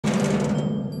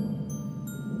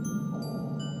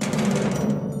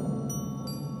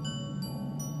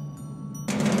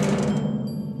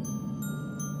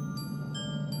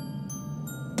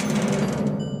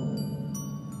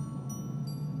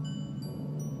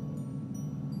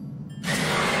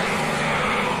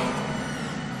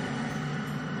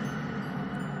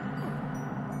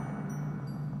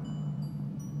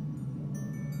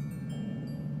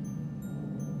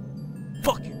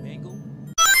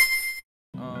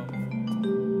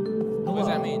does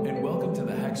that mean? And welcome to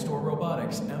the Hextor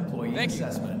Robotics Employee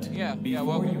Assessment.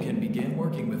 Before you can begin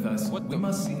working with us, we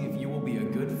must see if you will be a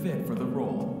good fit for the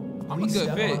role. Please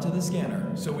step onto the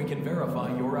scanner so we can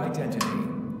verify your identity.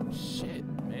 Shit,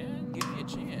 man, give me a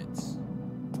chance.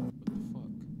 What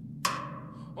the fuck?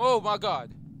 Oh my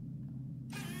god.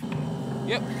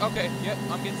 Yep, okay, yep,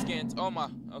 I'm getting scanned. Oh my,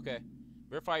 okay.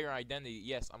 Verify your identity.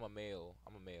 Yes, I'm a male.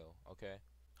 Okay.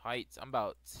 Height, I'm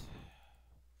gonna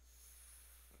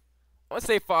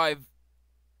say 5.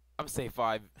 I'm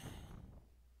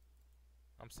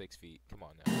 6 feet. Come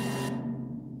on now.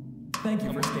 Thank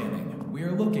you for scanning. We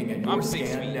are looking at your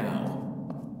scan now.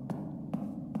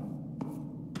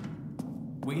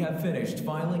 We have finished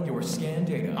filing your scan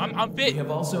data. I'm fit. We have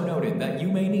also noted that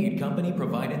you may need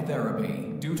company-provided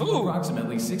therapy due to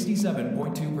approximately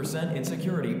 67.2%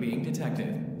 insecurity being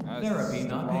detected. Therapy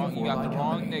not paid for by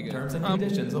company. Terms and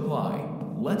conditions apply.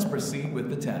 Let's proceed with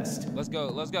the test. Let's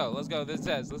go. This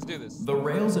test. Let's do this. The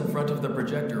rails in front of the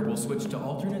projector will switch to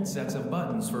alternate sets of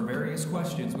buttons for various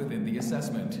questions within the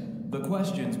assessment. The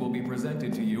questions will be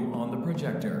presented to you on the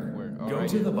projector. Go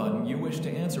to the button you wish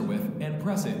to answer with and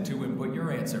press it to input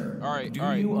your answer.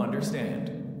 Do you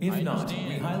understand? If not,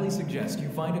 we highly suggest you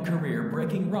find a career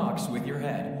breaking rocks with your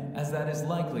head, as that is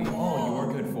likely all you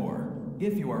are good for.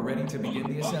 If you are ready to begin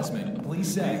the assessment, please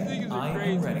say, I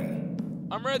am ready.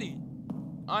 I'm ready.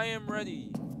 I am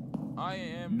ready.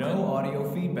 No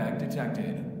audio feedback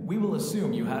detected. We will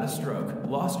assume you had a stroke,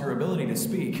 lost your ability to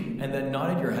speak, and then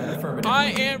nodded your head affirmatively.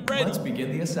 I am ready. Let's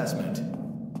begin the assessment.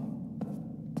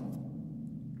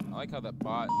 I like how that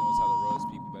bot knows how to roast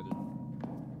people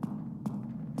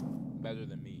better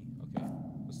than me. Okay,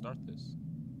 let's start this.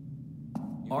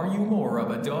 Are you more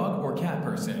of a dog or cat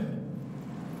person?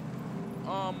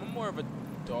 I'm more of a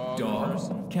dog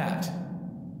person. Cat.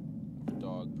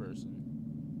 Dog person.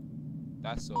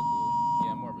 That's so cool.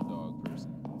 Yeah, I'm more of a dog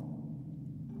person.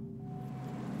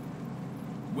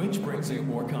 Which brings you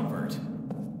more comfort?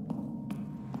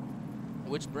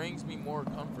 Which brings me more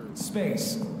comfort?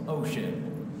 Space, ocean.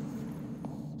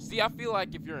 See, I feel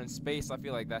like if you're in space, I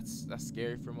feel like that's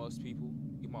scary for most people.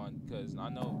 Come on, because I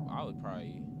know I'd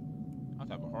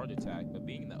have a heart attack. But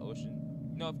being in the ocean,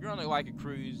 you know, if you're on like a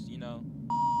cruise, you know,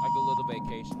 like a little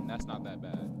vacation, that's not that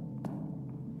bad.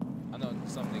 I know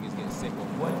some niggas get sick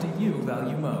over. What do you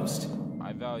value most?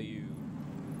 I value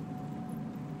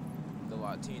the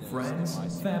Latinos. Friends,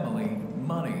 family,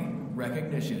 money,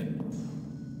 recognition.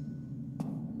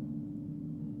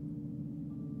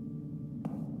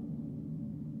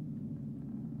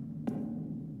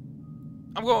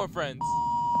 I'm going friends.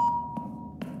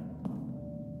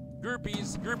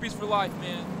 Groupies for life,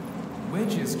 man.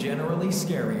 Which is generally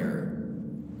scarier?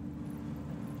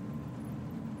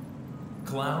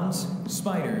 Clowns,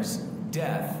 spiders,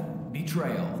 death,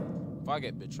 betrayal. If I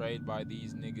get betrayed by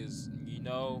these niggas, you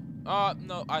know,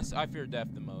 no, I fear death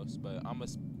the most, but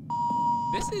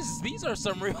these are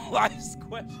some real life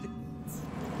questions.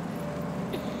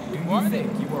 Do you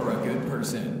think you are a good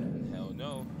person?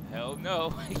 Hell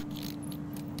no.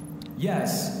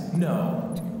 Yes,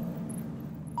 no.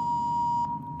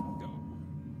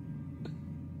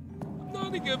 I'm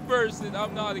not a good person.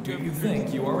 Do you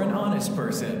think you are an honest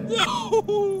person?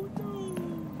 No.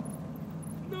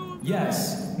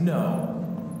 Yes, no.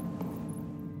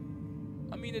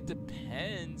 I mean, it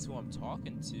depends who I'm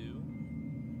talking to.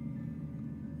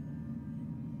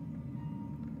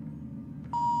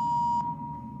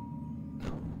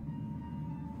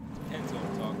 Depends who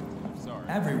I'm talking to. I'm sorry.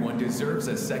 Everyone deserves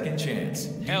a second chance.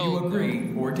 Do you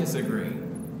agree or disagree?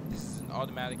 This is an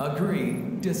automatic. Agree,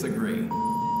 disagree.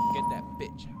 Get that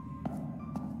bitch out.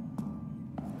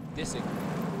 Disagree.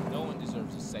 No one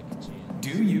deserves a second chance.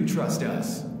 Do you trust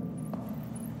us?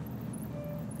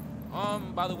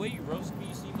 By the way you roast me,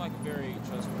 you seem like a very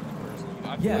trustworthy person.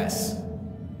 Yes.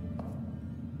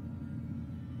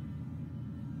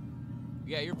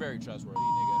 Yeah, you're very trustworthy,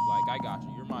 nigga. Like, I got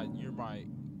you. You're my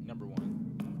number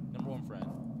one friend.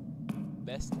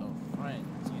 Best of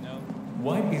friends, you know?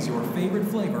 What is your favorite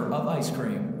flavor of ice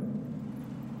cream?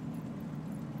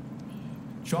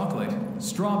 Chocolate,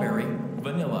 strawberry,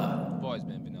 vanilla. I've always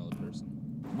been a vanilla person.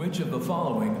 Which of the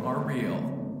following are real?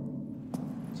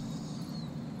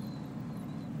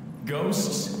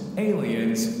 Ghosts,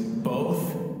 aliens,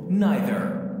 both,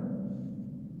 neither.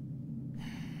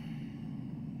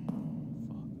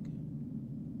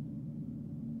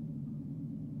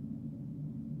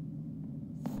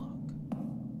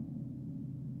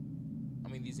 I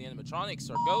mean, these animatronics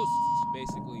are ghosts,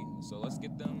 basically. So let's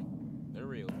get them. They're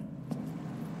real.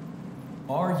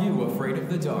 Are you afraid of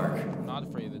the dark? I'm not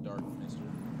afraid of the dark, mister.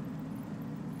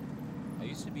 I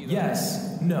used to be.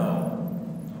 Yes, no.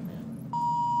 Oh, man.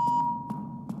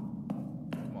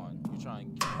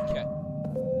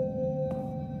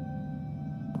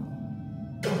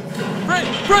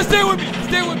 Bro, stay with me.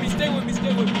 Stay with me. Stay with me.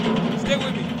 Stay with me. Stay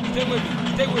with me. Stay with me.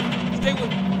 Stay with me. Stay with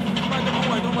me. My number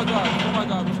one. Oh my god. Oh my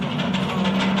god. What's going on?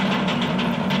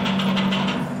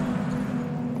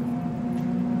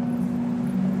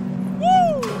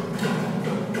 Woo!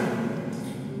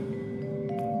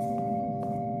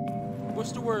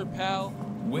 What's the word, pal?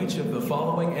 Which of the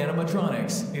following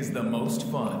animatronics is the most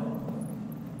fun?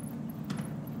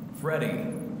 Freddy,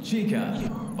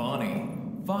 Chica, Bonnie,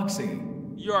 Foxy.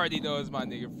 You already know it's my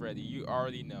nigga Freddy. You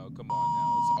already know. Come on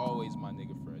now. It's always my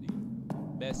nigga Freddy.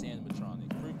 Best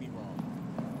animatronic. Prove me wrong.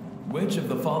 Which of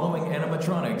the following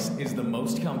animatronics is the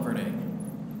most comforting?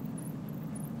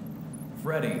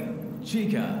 Freddy,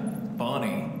 Chica,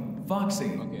 Bonnie,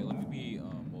 Foxy. Okay, let me be,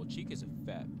 well, Chica's a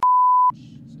fat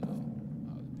so,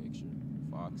 out of the picture.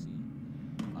 Foxy.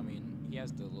 I mean, he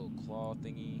has the little claw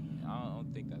thingy. I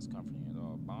don't think that's comforting at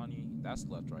all. Bonnie, that's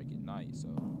left, right, at night, so,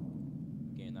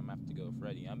 again, I'm gonna have to go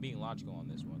Freddy. I'm being logical on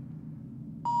this one.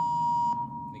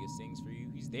 Nigga sings for you.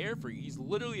 He's there for you. He's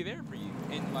literally there for you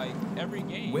in, like, every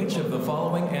game. Which of the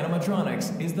following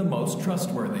animatronics is the most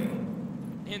trustworthy?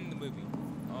 In the movie.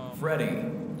 Freddy,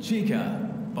 Chica,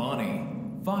 Bonnie,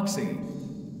 Foxy.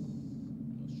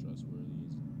 Most trustworthy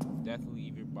is definitely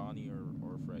either Bonnie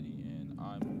or Freddy, and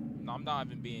I'm not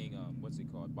even being what's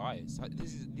it called, biased.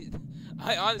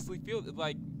 I honestly feel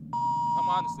like I'm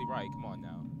honestly right. Come on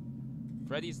now,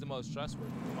 Freddy's the most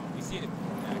trustworthy. Come on, we seen it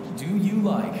before in action. Do you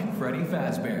like Freddy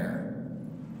Fazbear?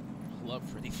 I love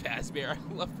Freddy Fazbear. I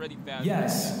love Freddy Fazbear.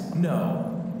 Yes,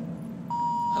 no.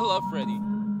 I love Freddy.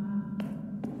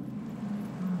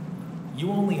 You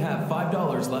only have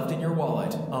 $5 left in your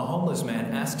wallet. A homeless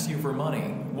man asks you for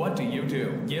money. What do?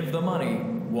 Give the money,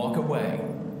 walk away.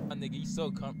 My nigga, he's so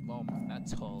comfortable. Oh, that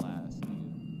tall ass,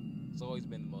 nigga. It's always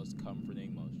been the most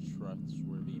comforting, most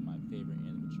trustworthy, my favorite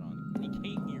animatronic. And he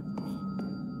came here for me.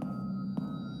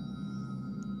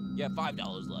 You have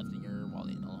 $5 left in your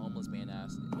wallet. A homeless man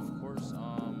asked. Of course,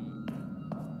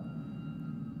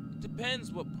 it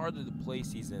depends what part of the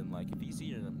place he's in. Like, if he's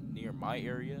near my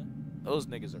area, those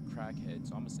niggas are crackheads,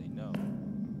 so I'm gonna say no.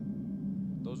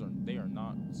 They are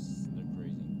not, they're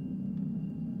crazy.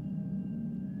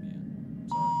 Man,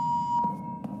 sorry.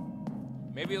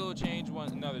 Maybe it'll change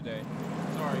another day.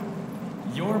 Sorry.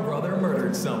 Your brother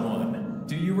murdered someone.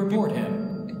 Do you report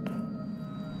him?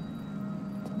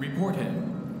 Report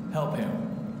him. Help him.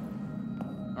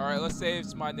 Alright, let's say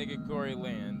it's my nigga Corey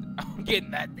Land. I'm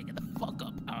getting that nigga the fuck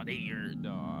up out of here.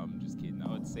 No, I'm just kidding. I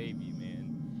would save you,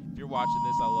 man. If you're watching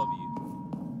this, I love you.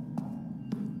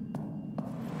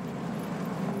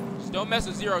 Just don't mess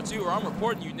with 02 or I'm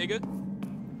reporting you, nigga.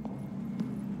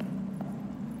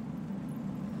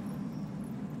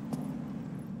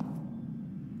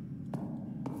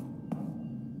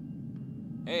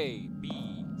 A, B,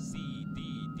 C, D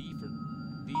for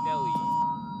D Nelly.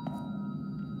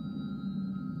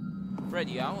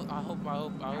 Freddy, I hope you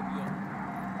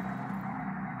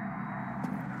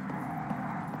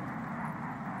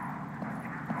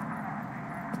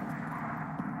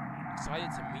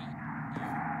excited to meet you.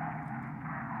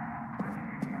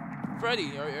 Freddy,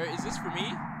 is this for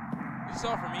me? Is this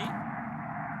all for me?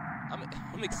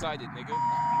 I'm excited, nigga.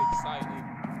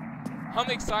 I'm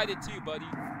excited too, buddy.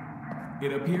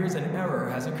 It appears an error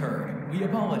has occurred. We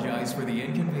apologize for the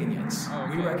inconvenience.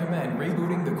 Okay. We recommend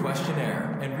rebooting the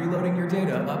questionnaire and reloading your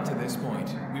data up to this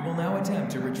point. We will now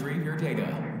attempt to retrieve your data.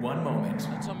 One moment.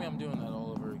 Don't tell me I'm doing that all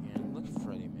over again. Look at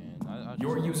Freddy, man.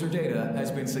 Your user data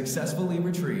has been successfully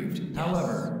retrieved. Yes.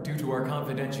 However, due to our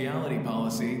confidentiality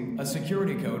policy, a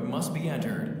security code must be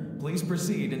entered. Please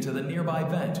proceed into the nearby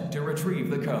vent to retrieve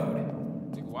the code.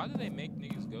 Like, why do they make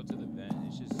niggas go to the vent?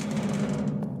 It's just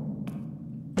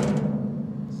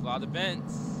it's a lot of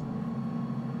vents.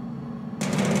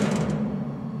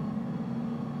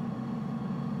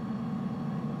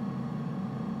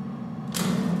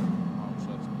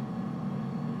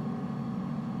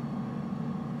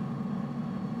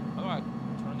 How do I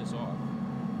turn this off?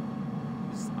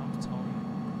 I'm telling you.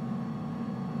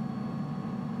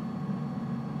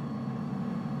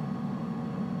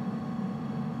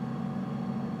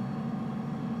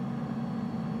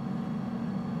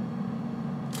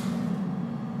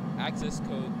 Access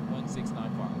code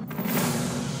 1695.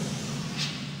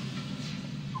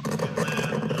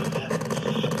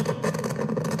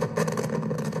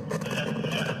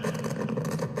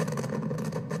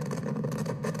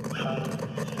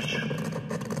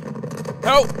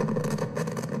 Help!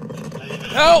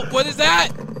 Help! What is that?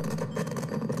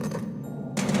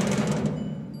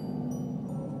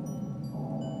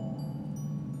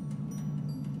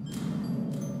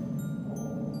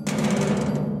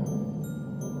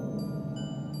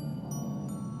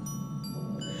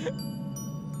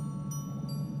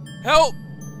 Help!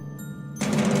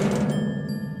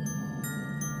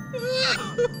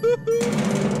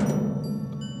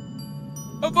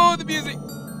 I'm following the music.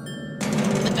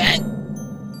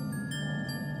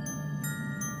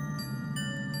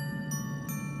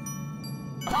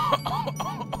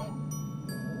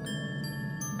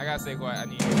 I gotta stay quiet. I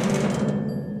need it.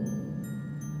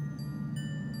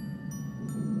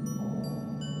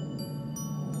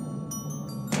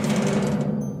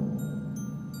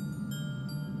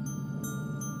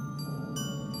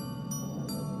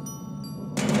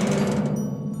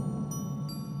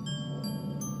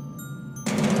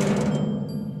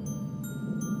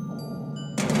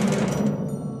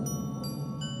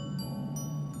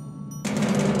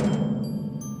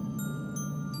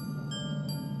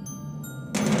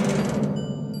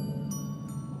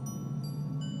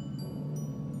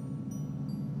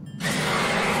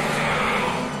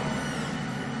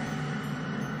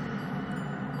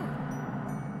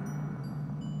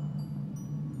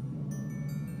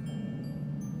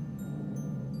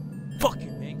 Fuck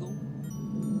you, Mangle.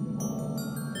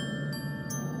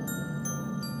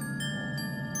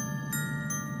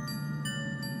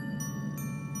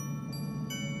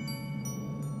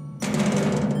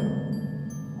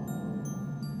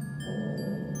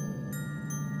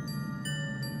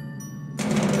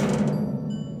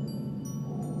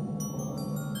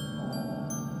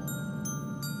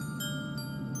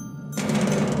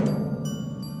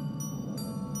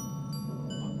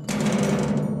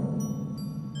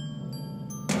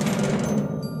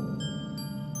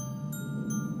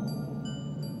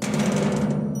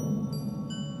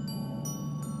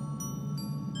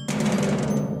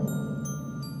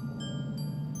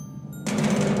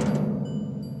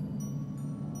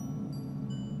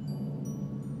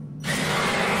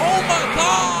 Oh my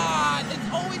God! It's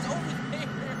always over there.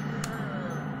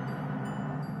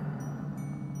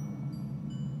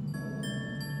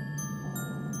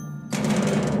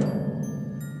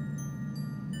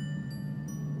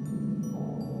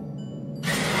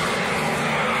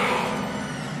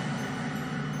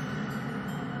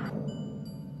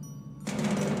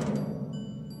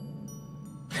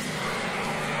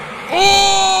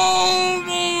 Oh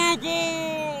my God!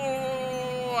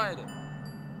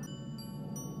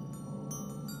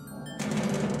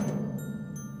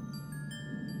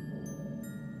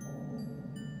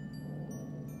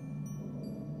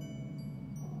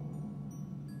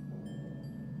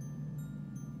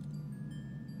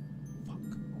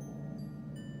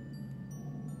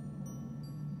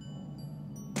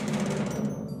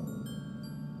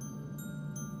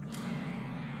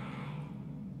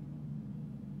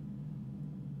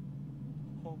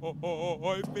 Oh,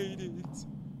 I made it.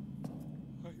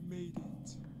 I made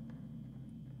it.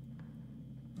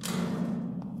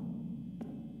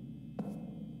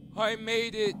 I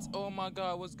made it. Oh my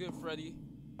God, what's good, Freddy?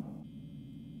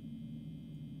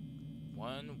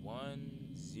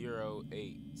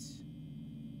 1108.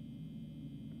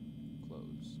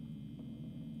 Close.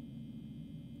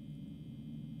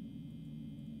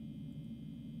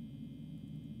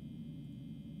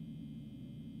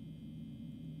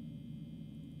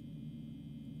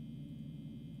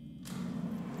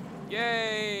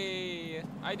 Yay!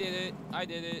 I did it. I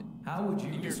did it. How would you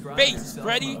In your describe face, yourself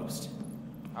Freddy. most?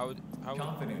 How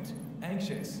Confident,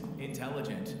 anxious,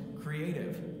 intelligent,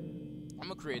 creative.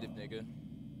 I'm a creative nigga.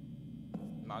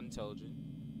 Not intelligent.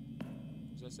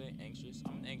 What did I say? Anxious?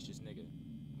 I'm an anxious nigga.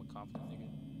 I'm a confident nigga.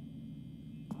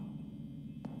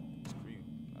 Screw you.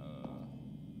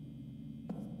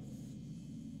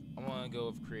 I wanna go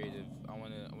with creative. I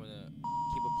wanna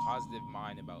keep a positive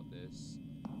mind about this.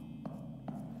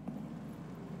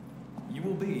 You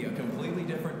will be a completely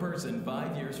different person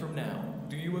 5 years from now.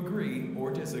 Do you agree or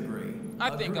disagree? I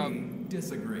think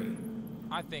disagree.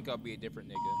 I think I'll be a different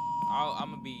nigga.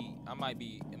 I'm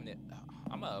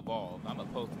gonna evolve. I'm a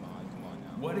Pokemon. Come on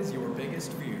now. What is your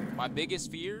biggest fear? My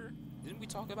biggest fear? Didn't we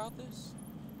talk about this?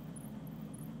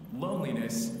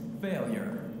 Loneliness,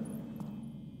 failure.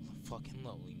 Fucking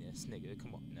loneliness, nigga.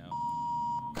 Come on now.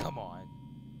 Come on.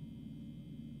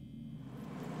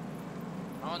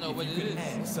 I don't know what it is. If you could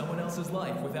end someone else's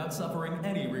life without suffering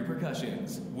any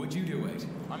repercussions, would you do it?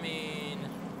 I mean...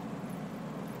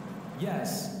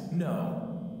 Yes, no.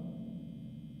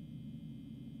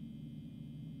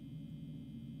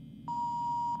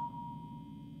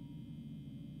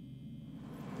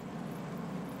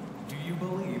 Do you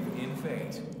believe in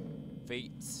fate?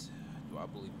 Fate. Do I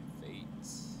believe in fate?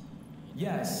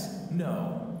 Yes,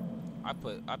 no. I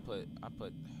put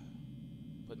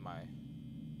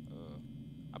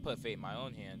fate in my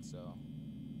own hands, so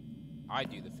I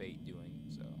do the fate doing,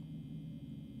 so.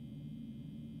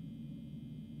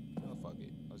 Oh, fuck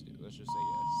it. Let's do it. let's just say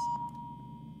yes.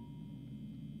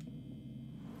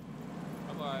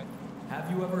 Bye-bye.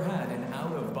 Have you ever had an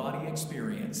out-of-body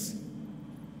experience?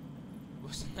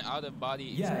 What's an out-of-body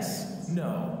Yes. experience?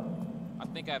 No. I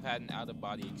think I've had an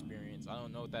out-of-body experience. I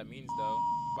don't know what that means, though.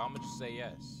 But I'm gonna just say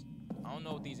yes. I don't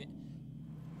know what these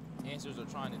answers are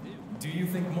trying to do. Do you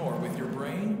think more with your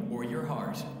brain or your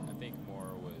heart? I think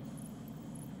more with...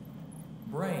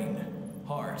 Brain.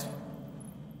 Heart.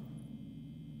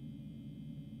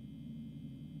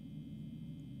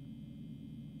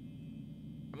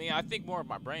 I mean, I think more of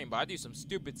my brain, but I do some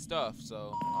stupid stuff,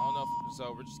 so I don't know.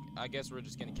 So I guess we're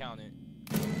just gonna count it.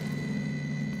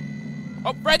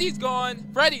 Oh, Freddy's gone!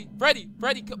 Freddy! Whoa,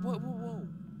 whoa, whoa.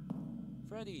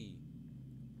 Freddy,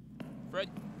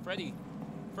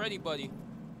 buddy.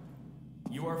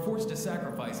 You are forced to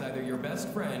sacrifice either your best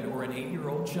friend or an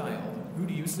 8-year-old child. Who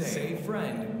do you save? Save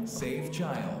friend, save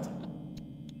child.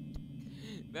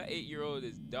 That 8-year-old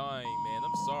is dying, man.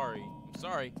 I'm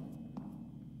sorry.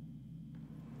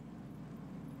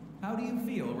 How do you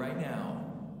feel right now?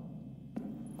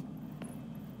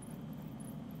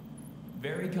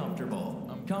 Very comfortable.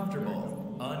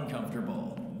 Comfortable.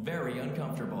 Uncomfortable. Very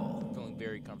uncomfortable. I'm feeling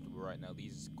very comfortable right now.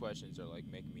 These questions are like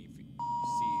making me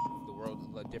see the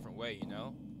world a different way, you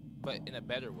know? But in a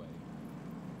better way.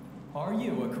 Are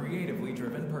you a creatively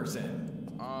driven person?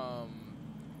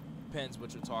 Depends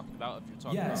what you're talking about. If you're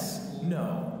talking about school.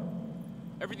 No.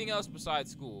 Everything else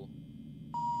besides school.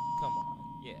 Come on.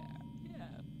 Yeah.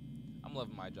 I'm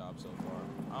loving my job so far.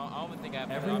 I don't think I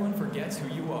have. Everyone forgets who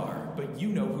you are, but you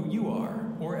know who you are.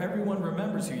 Or everyone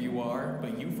remembers who you are,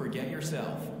 but you forget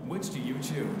yourself. Which do you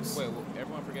choose? Wait, well,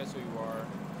 everyone forgets who you are.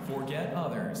 Forget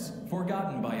others.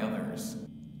 Forgotten by others.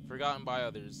 Forgotten by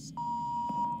others.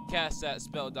 Cast that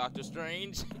spell, Doctor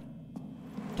Strange.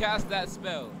 Cast that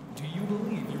spell. Do you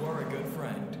believe you are a good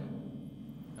friend?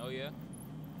 Oh yeah.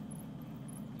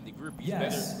 And the groupies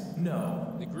Yes.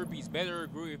 No. The groupies better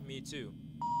agree with me too.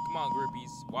 Come on,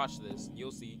 groupies. Watch this.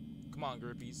 You'll see. Come on,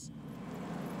 groupies.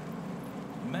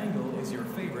 Mangle is your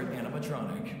favorite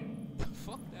animatronic.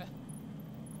 Fuck that.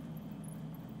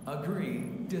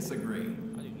 Agree. Disagree.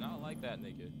 I do not like that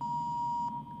nigga.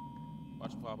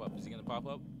 Watch him pop up. Is he gonna pop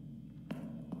up?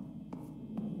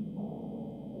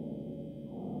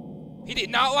 He did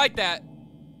not like that.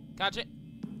 Gotcha.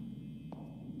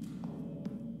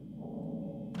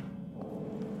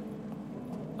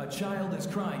 A child is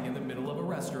crying in the middle of a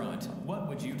restaurant. What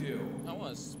would you do? I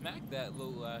want to smack that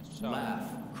little ass child. Laugh.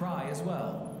 Cry as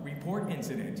well. Report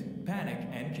incident. Panic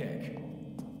and kick.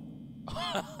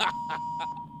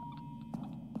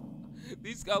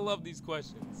 I love these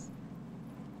questions.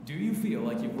 Do you feel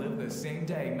like you've lived the same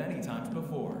day many times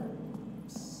before?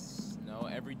 No,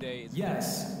 every day is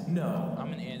Yes. No.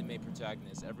 I'm an anime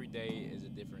protagonist. Every day is a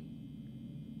different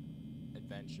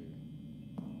adventure.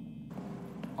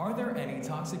 Are there any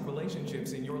toxic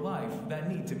relationships in your life that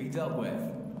need to be dealt with?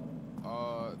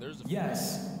 There's a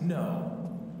Yes.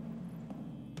 No.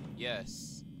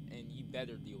 Yes, and you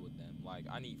better deal with them. Like,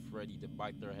 I need Freddy to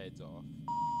bite their heads off.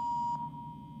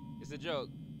 It's a joke.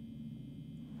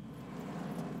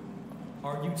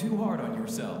 Are you too hard on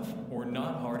yourself or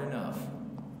not hard enough?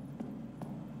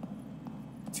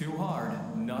 Too hard,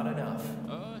 not enough.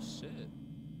 Shit.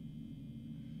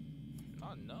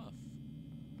 Not enough.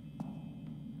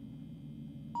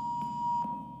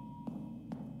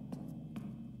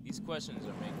 These questions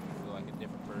are making me feel like a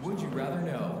different person. Would you rather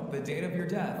know the date of your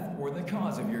death or the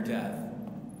cause of your death?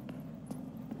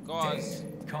 Cause.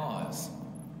 Date. Cause.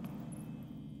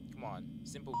 Come on.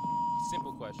 Simple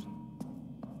question.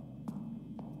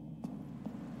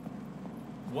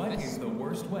 What is the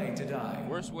worst way to die?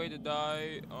 Worst way to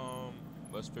die,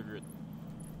 let's figure it.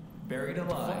 Buried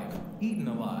alive, eaten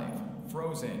alive,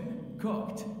 frozen,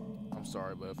 cooked. I'm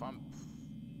sorry, but if I'm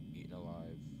eaten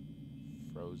alive,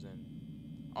 frozen,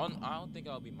 I don't think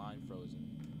I'll be mind frozen.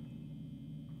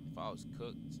 If I was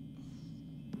cooked,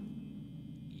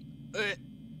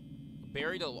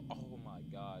 buried alive. Oh my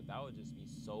god, that would just be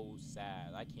so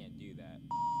sad. I can't do that.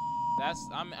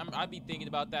 I'd be thinking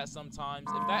about that sometimes.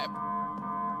 If that.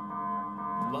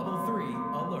 Level 3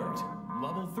 alert.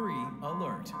 Level 3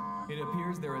 alert. It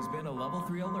appears there has been a level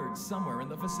 3 alert somewhere in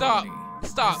the facility.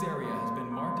 Stop. This area has been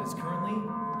marked as currently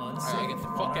unsafe Alright, get the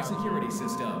fuck on our out. security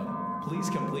system. Please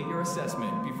complete your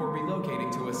assessment before relocating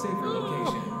to a safer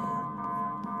location.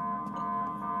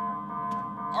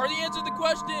 Already answered the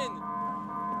question.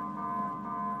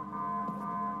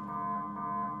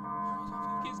 What the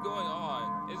fuck is going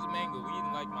on? It's Mango. He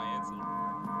didn't like my answer.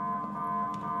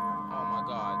 Oh my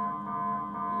god.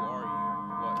 Who are you?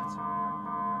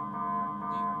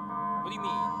 What do you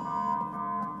mean?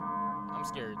 I'm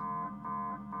scared.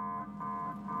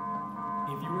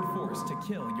 If you were forced to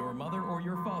kill your mother or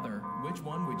your father, which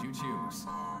one would you choose?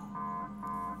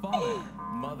 Father,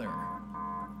 mother.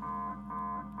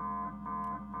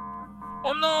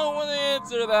 Oh no, I want to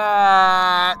answer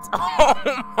that. Oh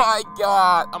my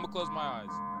god. I'm gonna close my eyes.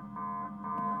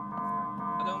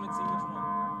 I don't even see which one.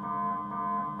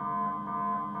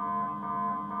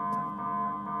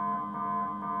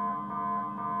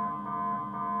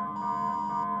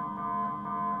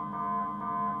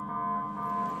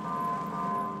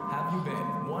 Have you been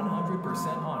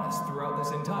 100% honest throughout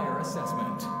this entire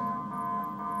assessment?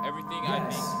 Everything Yes, I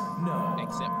think, no.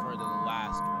 except for the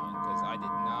last one, because I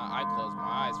did not. I closed my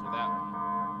eyes for that one.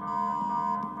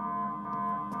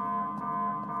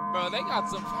 Bro, they got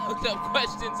some fucked up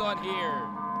questions on here.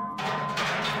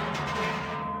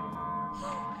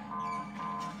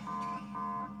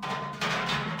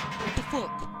 What the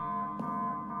fuck?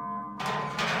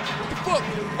 What the fuck?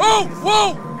 Oh,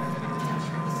 whoa!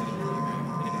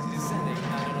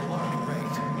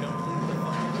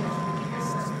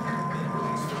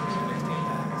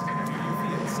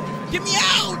 Get me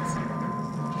out!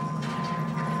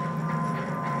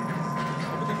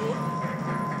 Open the door.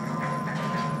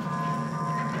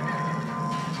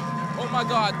 Oh my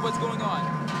god, what's going on?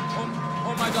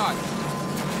 Oh my god.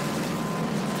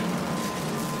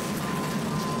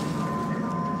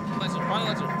 Lesser, final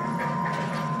lesser.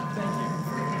 Thank you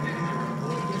for completing your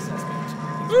employee assessment.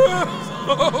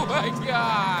 Oh my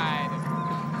god!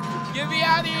 Get me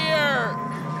out of here!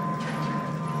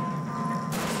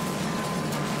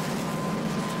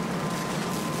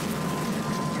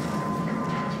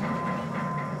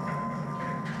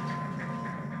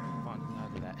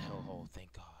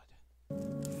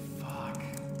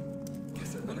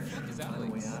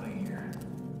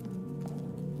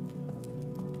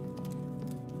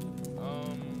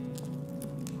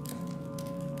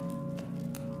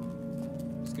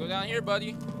 Go down here,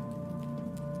 buddy.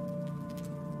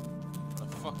 On a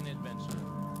fucking adventure.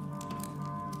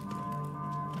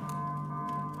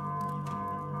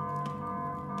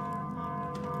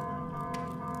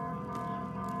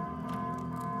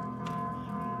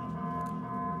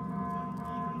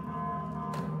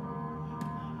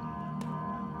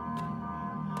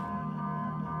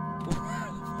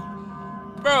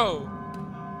 Bro.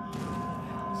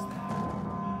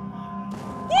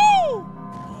 Woo!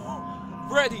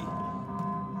 Ready.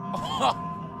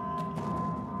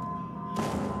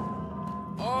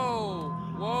 Oh,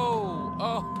 whoa,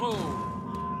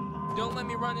 oh. Don't let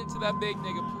me run into that big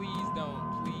nigga. Please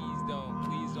don't, please don't,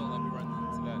 please don't let me run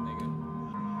into that nigga.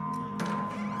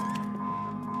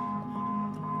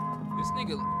 This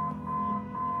nigga.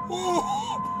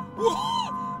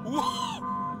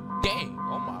 Dang,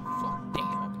 oh my fuck,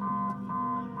 damn.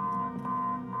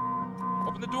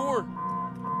 Open the door.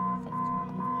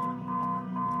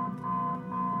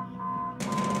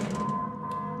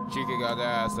 Chica got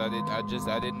ass. I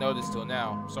didn't notice till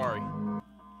now. Sorry.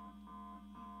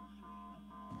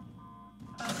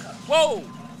 Whoa!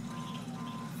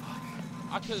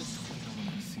 I could've. I don't want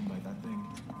to be seen by that thing.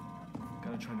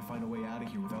 Gotta try to find a way out of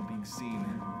here without being seen.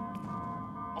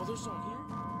 Oh, there's someone here?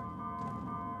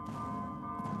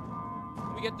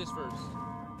 Let me get this first.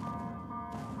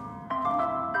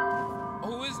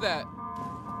 Oh, who is that?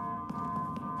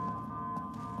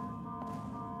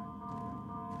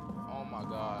 Oh my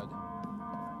god.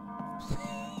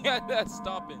 Yeah, that's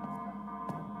stopping.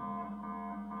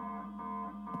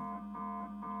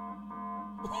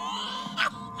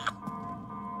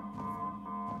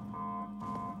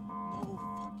 No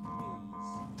fucking ways.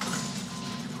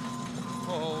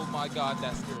 Oh my god,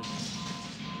 that scared me.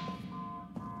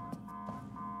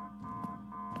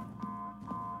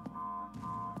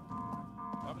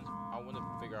 I want to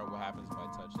figure out what happens if I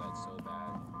touch that so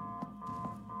bad.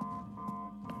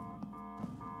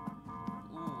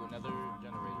 Ooh, another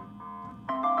generator.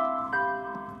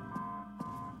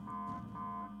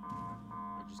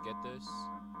 Or just get this.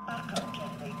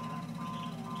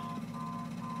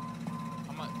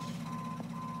 How much?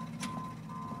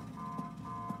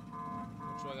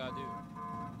 What do I gotta do?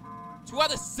 2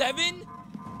 out of 7?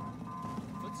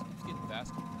 Let's get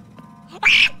faster.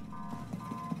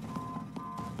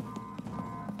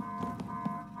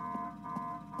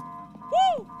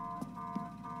 Woo!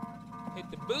 Hit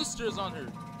the boosters on her.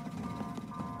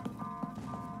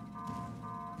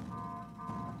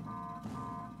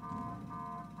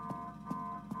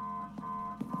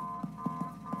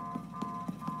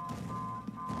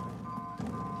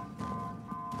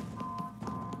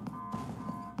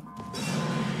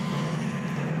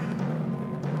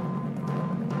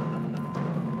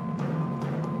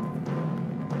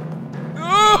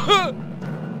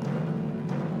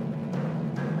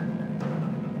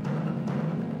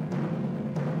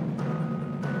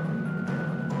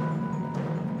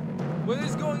 What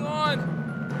is going on?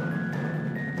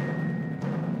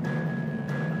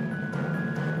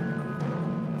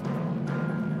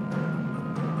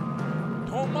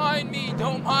 Don't mind me.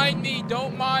 Don't mind me.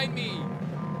 Don't mind me.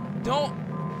 Don't.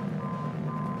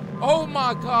 Oh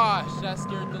my gosh. That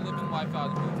scared the living life out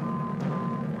of me.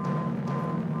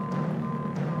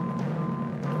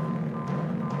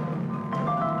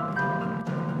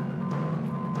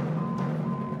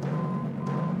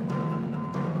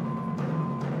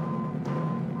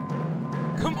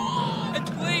 Come on,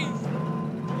 please.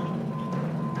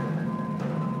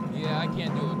 Yeah, I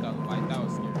can't do it without the light. That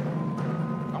was scary.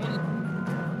 I want to.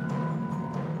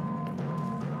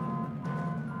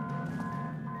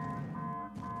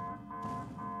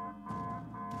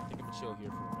 I think I'm gonna chill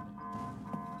here for a minute.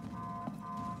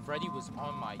 Freddy was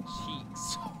on my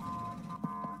cheeks.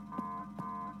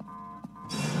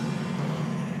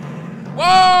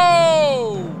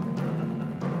 Whoa!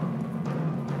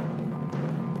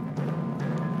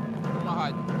 Where am I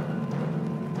hiding?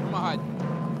 Where am I hiding?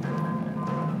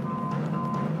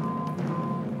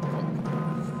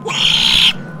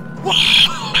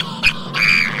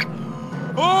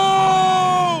 Oh!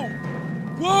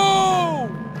 Whoa!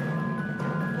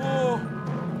 Oh!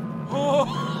 Oh!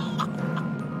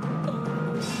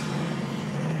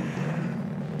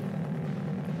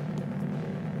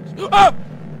 Ah!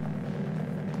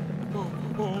 Oh!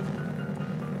 Oh!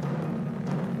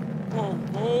 Oh!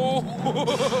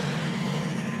 Oh!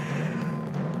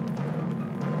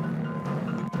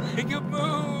 Make a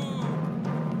move!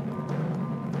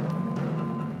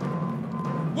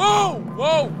 Whoa!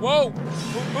 Whoa! Whoa!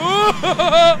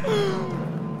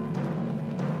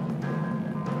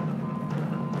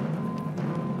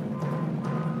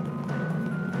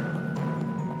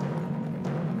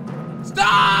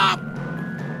 Stop!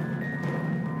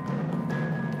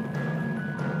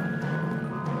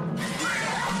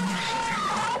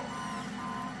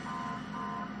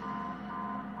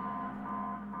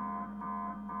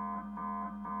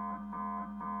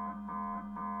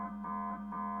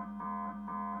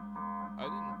 I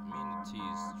didn't mean to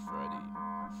tease Freddy.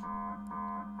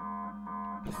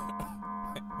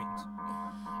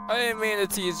 I didn't mean to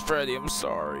tease Freddy, I'm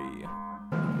sorry.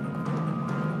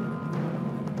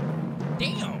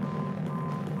 Damn!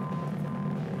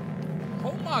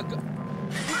 Oh my god.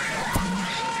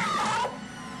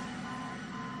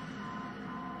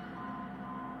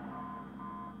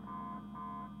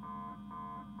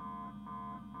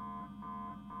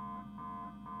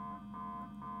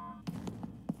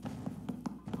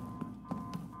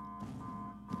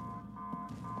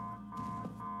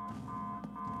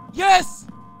 Yes!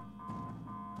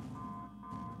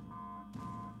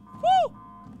 Woo!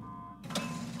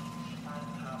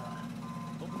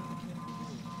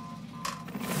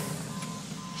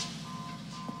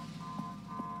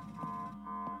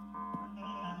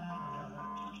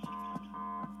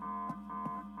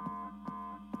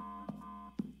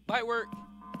 Light work.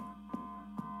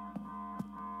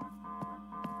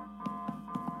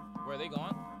 Where are they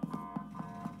gone?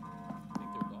 I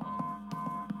think they're gone.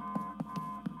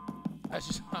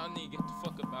 I need to get the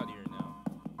fuck up out of here now.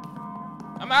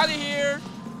 I'm out of here.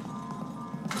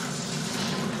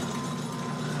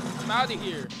 I'm out of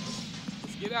here.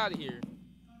 Let's get out of here.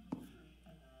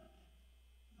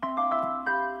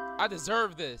 I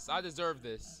deserve this. I deserve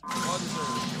this. Well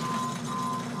deserved.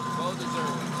 Well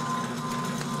deserved.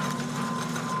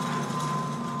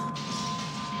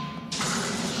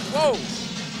 Whoa!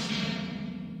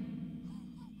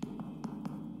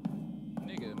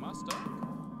 Nigga, am I stuck?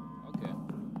 Okay.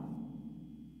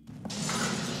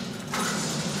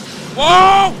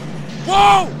 Whoa!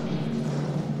 Whoa!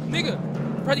 Nigga!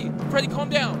 Freddy, calm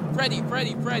down. Freddy. No,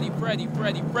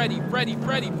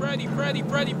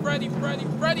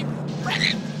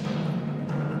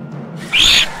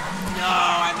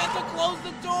 I meant to close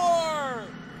the door!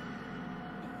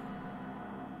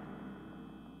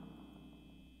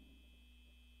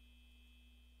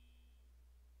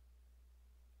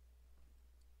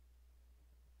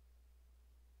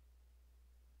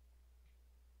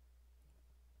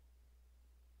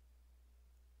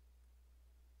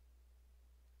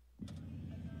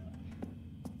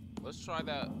 Let's try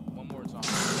that one more time.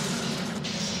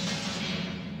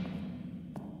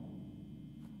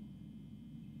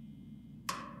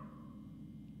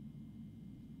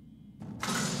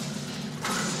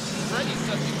 Freddy's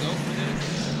such a go for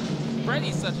this.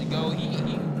 Freddy's such a go.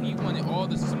 He wanted all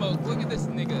the smoke. Look at this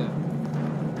nigga.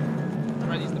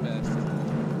 Freddy's the best.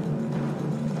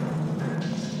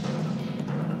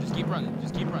 Just keep running.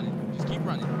 Just keep running. Just keep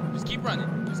running. Just keep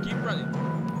running. Just keep running.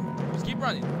 Just keep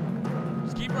running.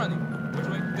 Just keep running. Which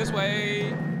way? This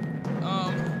way.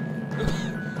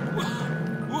 Oh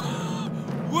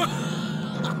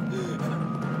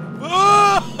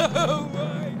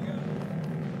my god.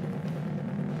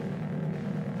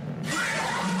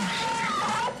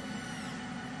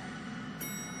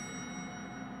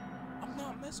 I'm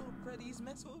not messing with Freddy, he's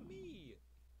messing with me.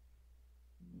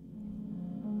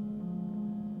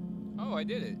 Oh, I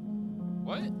did it.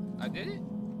 What? I did it?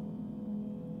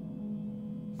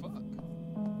 Fuck.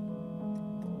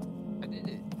 I did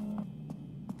it.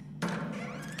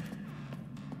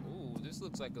 Ooh, this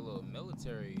looks like a little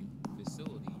military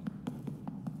facility.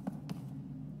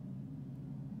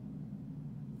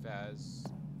 Faz.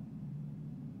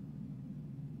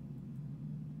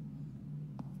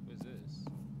 What is this?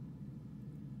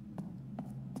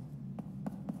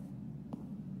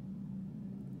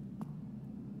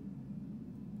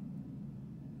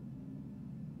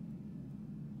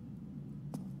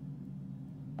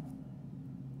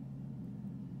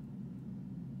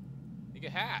 You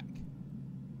can hack.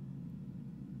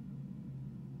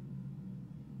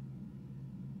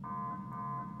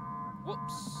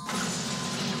 Whoops.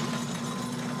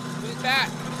 Put it back.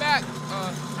 Put it back.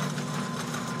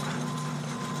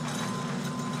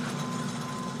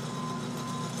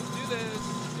 Let's do this.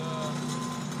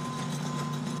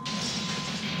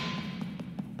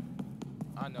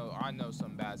 I know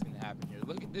something bad's gonna happen here.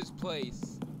 Look at this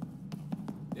place.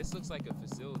 This looks like a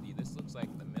facility. This looks like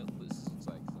this looks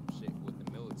like some shit with the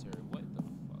military. What the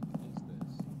fuck is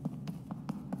this?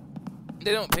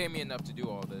 They don't pay me enough to do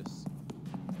all this.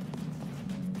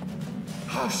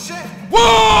 Oh shit!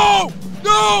 Whoa!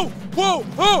 No! Whoa!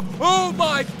 Oh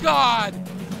my god!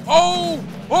 Oh!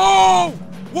 Oh!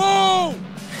 Whoa!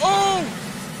 Oh!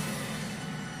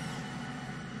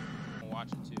 I'm gonna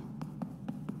watch it too.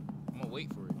 I'm gonna wait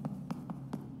for it.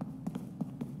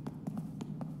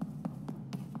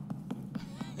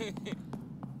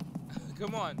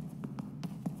 Come on.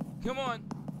 Come on.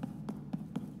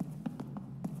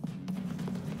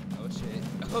 Oh shit.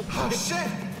 Oh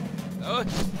shit. Oh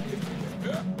shit.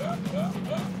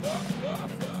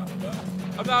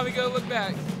 I'm not even gonna look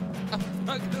back. I'm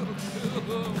not gonna look.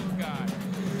 Oh god.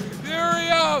 Hurry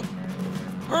up!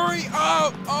 Hurry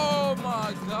up! Oh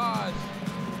my gosh.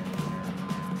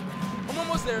 I'm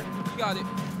almost there. You got it.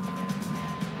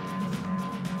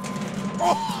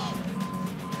 Oh!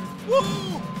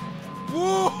 Woo!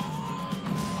 Woo!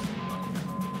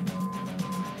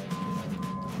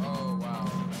 Oh wow.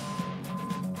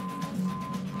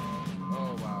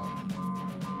 Oh wow.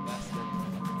 That's the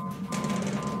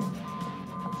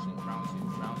oh shit. Round two.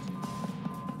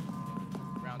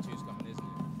 Round two's coming, isn't it?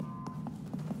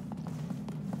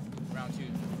 Round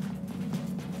two.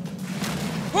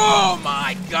 Oh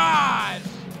my god!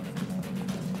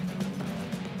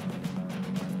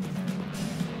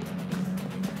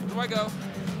 Where do I go?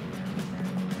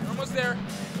 We're almost there.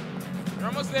 We're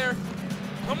almost there.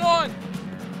 Come on!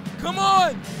 Come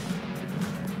on!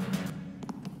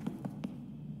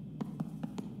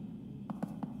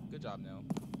 Good job, Nell.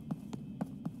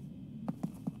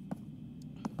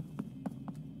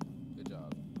 Good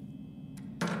job.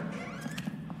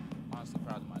 Honestly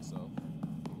proud of myself.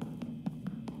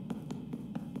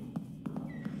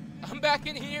 I'm back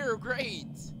in here.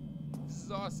 Great. This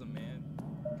is awesome, man.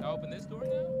 Can I open this door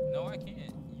now? No, I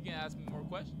can't. You can ask me more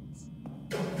questions.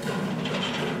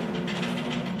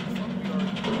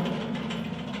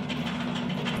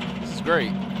 This is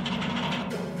great.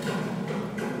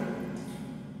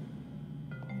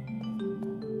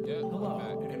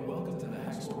 Hello, and welcome to the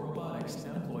Hacksaw Robotics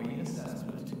Employee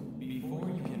Assessment. Before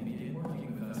you can begin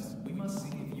working with us, we must see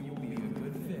if you will be a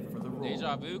good fit for the role.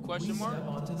 Deja vu? Question mark? Step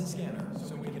onto the scanner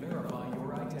so we can verify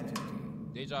your identity.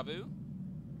 Deja vu?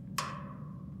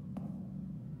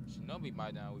 Should know me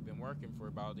by now. We've been working for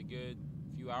about a good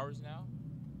few hours now.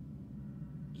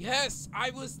 Yes, I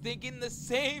was thinking the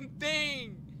same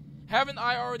thing. Haven't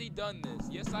I already done this?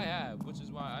 Yes, I have, which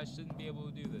is why I shouldn't be able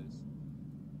to do this.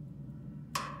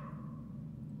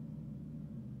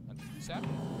 What's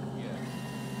happening? Yeah.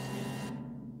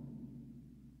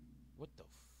 What the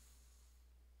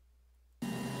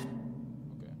Okay.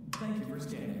 Thank you for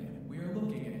scanning. We are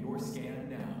looking at your scan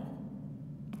now.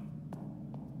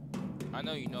 I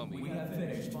know you know me. We have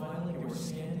finished filing your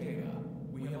scan data.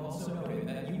 We have also noted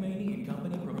that you may need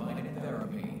company-provided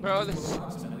therapy. Bro, this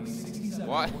Approximately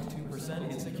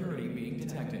 67.2% insecurity being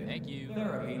detected. Thank you.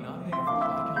 Therapy not paid for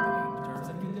by company. Terms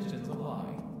and conditions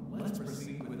apply. Let's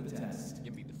proceed with the test.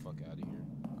 Get me the fuck out of here.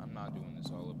 I'm not doing this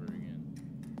all over again.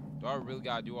 Do I really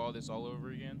gotta do all this all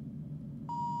over again?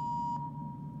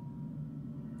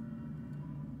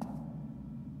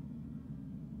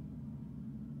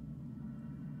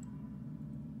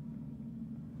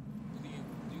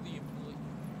 Do the employee.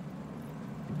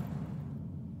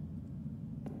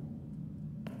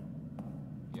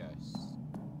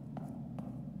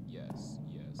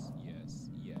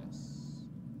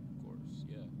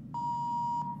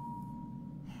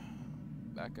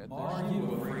 back at this. Are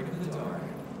you afraid of the dark?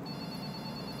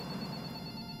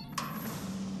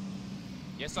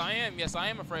 Yes, I am. Yes, I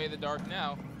am afraid of the dark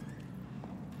now.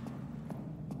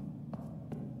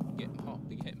 Get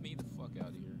me the fuck out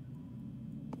of here.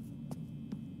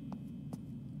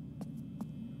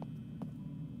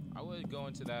 I would go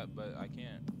into that, but I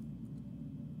can't.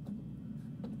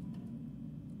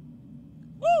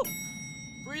 Woo!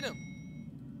 Freedom!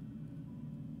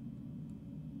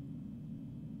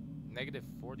 Negative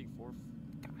 44.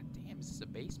 God damn, is this a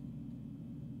basement?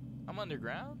 I'm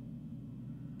underground?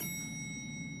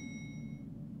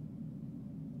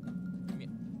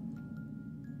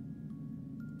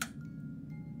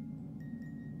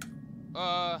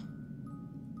 I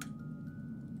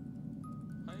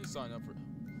need to sign up for.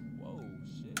 Whoa,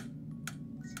 shit.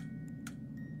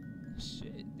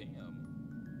 Shit, damn.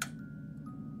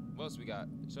 What else we got?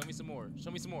 Show me some more. Show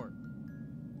me some more.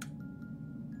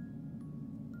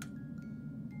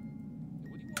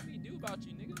 What do you want me to do about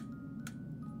you, nigga?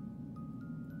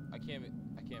 I can't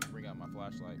bring out my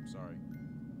flashlight. Sorry.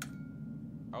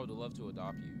 I would love to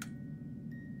adopt you.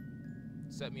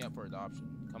 Set me up for adoption.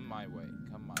 Come my way.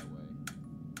 Come my way.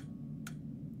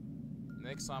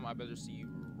 Next time, I better see you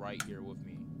right here with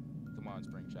me. Come on,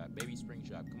 Springtrap. Baby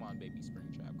Springtrap. Come on, baby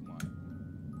Springtrap. Come on.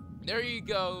 There you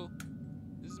go.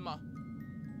 This is my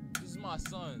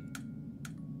son.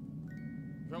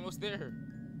 You're almost there.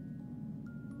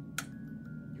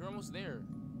 You're almost there.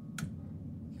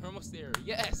 You're almost there.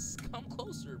 Yes! Come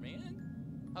closer, man.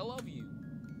 I love you.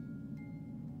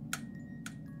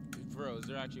 Bro, is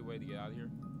there actually a way to get out of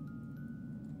here?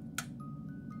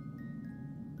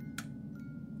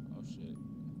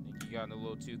 You gotten a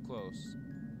little too close.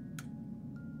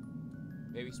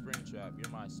 Baby Springtrap, you're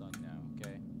my son now,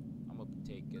 okay? I'm gonna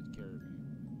take good care of you.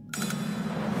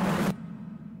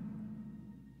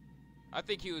 I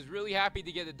think he was really happy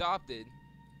to get adopted.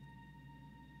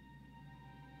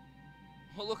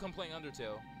 Oh look, I'm playing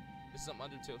Undertale. This is some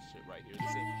Undertale shit right here.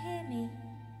 Can you hear me?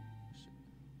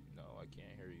 No, I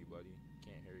can't hear you, buddy.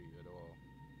 Can't hear you at all.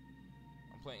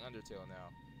 I'm playing Undertale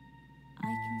now. I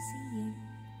can see you.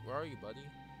 Where are you, buddy?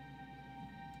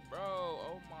 Bro,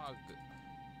 oh my god.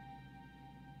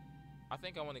 I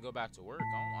think I want to go back to work.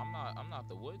 I'm not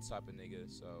the woods type of nigga,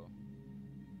 so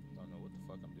I don't know what the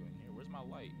fuck I'm doing here. Where's my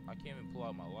light? I can't even pull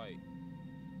out my light.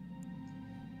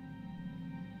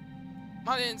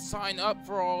 I didn't sign up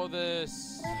for all of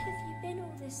this. Where have you been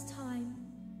all this time?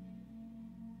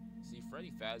 See,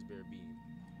 Freddy Fazbear be.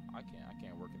 I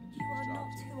can't work at this You are job.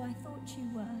 not who I thought you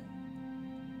were.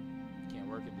 Can't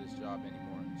work at this job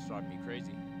anymore. It's driving me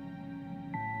crazy.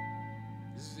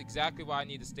 This is exactly why I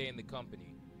need to stay in the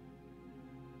company.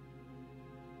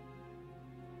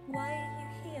 Why are you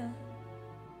here?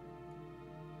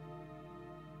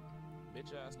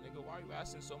 Bitch ass nigga, why are you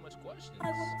asking so much questions?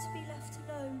 I want to be left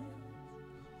alone.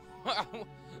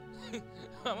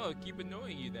 I'm gonna keep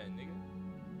annoying you then, nigga.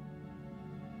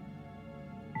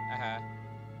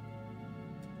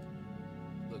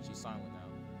 Look, she's silent now.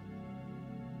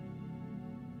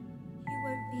 You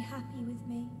won't be happy with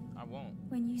me. I won't.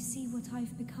 When you see what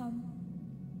I've become.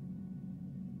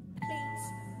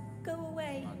 Please, go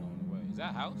away. I'm not going away. Is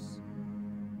that a house?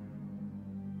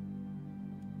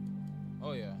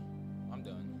 Oh yeah, I'm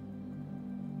done.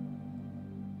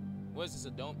 What is this, a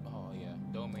dome? Oh yeah,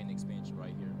 domain expansion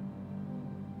right here.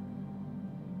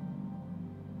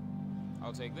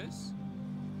 I'll take this.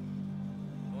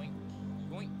 Yoink,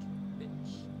 yoink,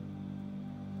 bitch.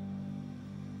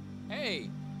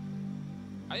 Hey,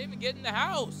 I didn't even get in the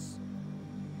house.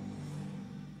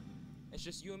 It's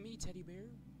just you and me, teddy bear.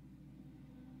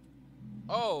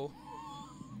 Oh.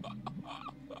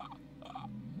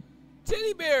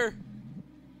 Teddy bear.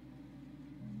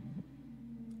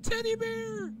 Teddy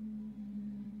bear.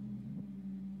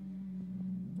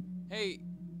 Hey,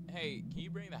 can you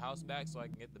bring the house back so I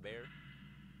can get the bear?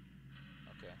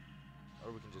 Okay.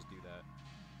 Or we can just do that.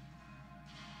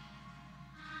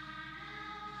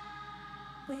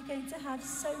 We're going to have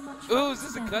so much fun. Ooh, is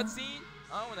this a together. cutscene?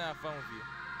 I don't want to have fun with you.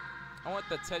 I want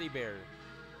the teddy bear.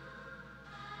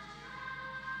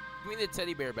 Give me the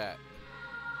teddy bear back.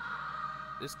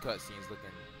 This cutscene's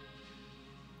looking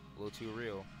a little too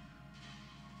real.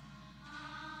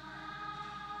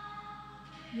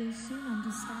 You'll soon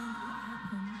understand what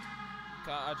happened.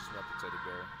 I just want the teddy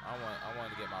bear. I want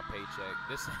to get my paycheck.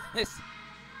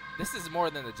 This is more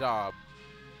than a job.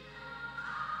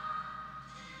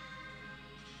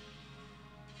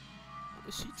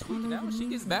 Is she tweaking out? She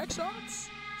gets back shots?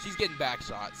 She's getting back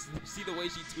shots. See the way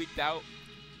she tweaked out?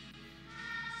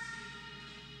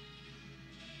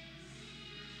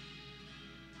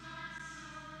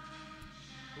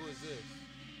 Who is this?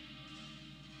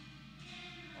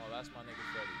 Oh, that's my nigga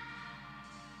Freddy.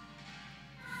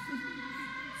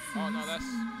 Oh, no, that's...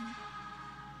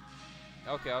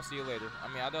 Okay, I'll see you later. I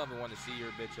mean, I don't even want to see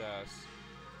your bitch ass.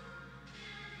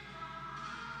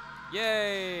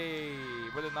 Yay!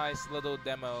 What a nice little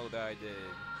demo that I did.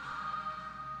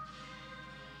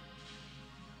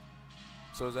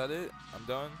 So is that it? I'm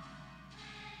done?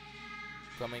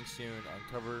 Coming soon,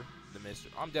 uncover the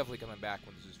mystery. I'm definitely coming back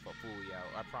when this is fully out.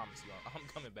 I promise you, I'm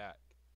coming back.